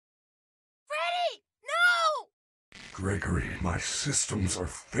Gregory, my systems are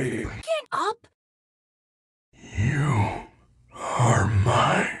failing. Get up! You are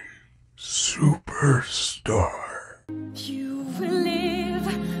my superstar. You will live,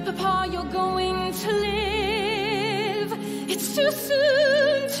 Papa, you're going to live. It's too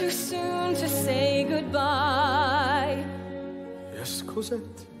soon to say goodbye. Yes,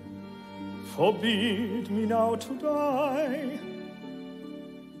 Cosette, forbid me now to die.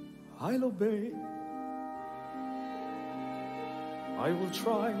 I'll obey. I will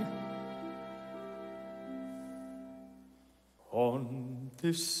try. On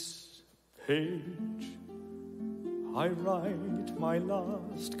this page, I write my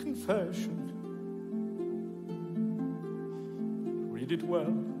last confession. Read it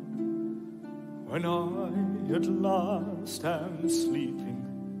well when I at last am sleeping.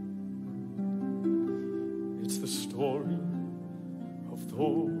 It's the story of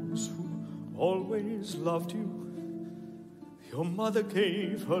those who always loved you. Your mother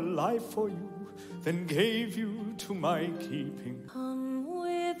gave her life for you, then gave you to my keeping. Come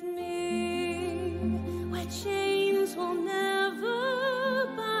with me, where chains will never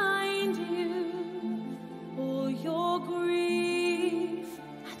bind you. All your grief,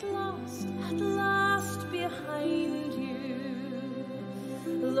 at last behind you.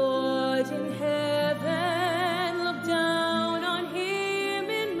 Lord in heaven, look down on him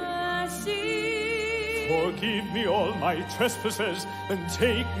in mercy. Forgive me all my trespasses, and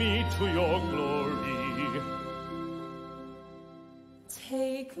take me to your glory.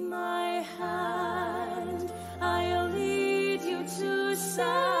 Take my hand, I'll lead you to salvation.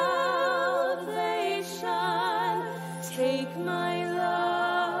 Take my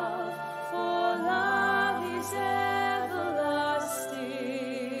love, for love is everlasting.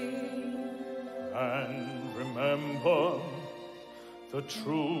 And remember the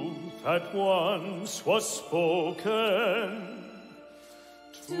truth that once was spoken.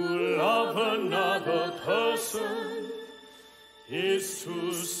 To love another person is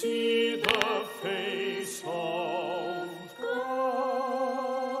to see the face of God.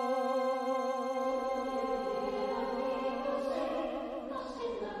 Lost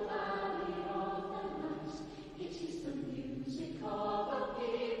in the valley of the night, it is the music of a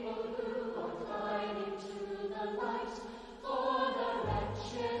people who are climbing to the light. For the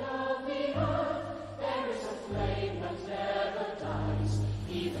wretched of the earth, there is a flame that never dies.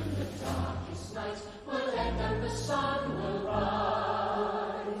 Even the darkest night will end and the sun will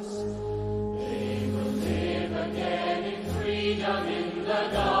rise. They will live again in freedom in the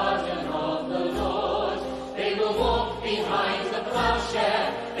garden of the Lord. They will walk behind the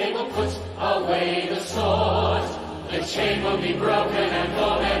plowshare. They will put away the sword. The chain will be broken and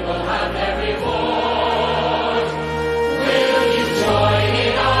all men will have their reward.